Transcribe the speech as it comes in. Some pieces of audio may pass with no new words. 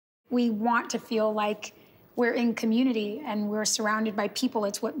We want to feel like we're in community and we're surrounded by people.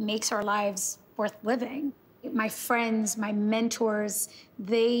 It's what makes our lives worth living. My friends, my mentors,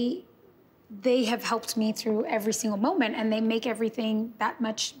 they have helped me through every single moment, and they make everything that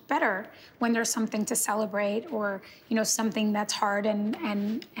much better when there's something to celebrate or, something that's hard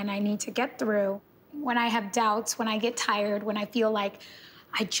and I need to get through. When I have doubts, when I get tired, when I feel like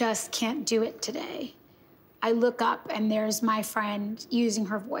I just can't do it today, I look up and there's my friend using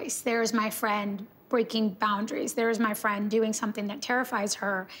her voice. There's my friend breaking boundaries. There's my friend doing something that terrifies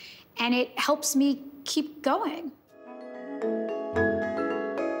her, and it helps me keep going.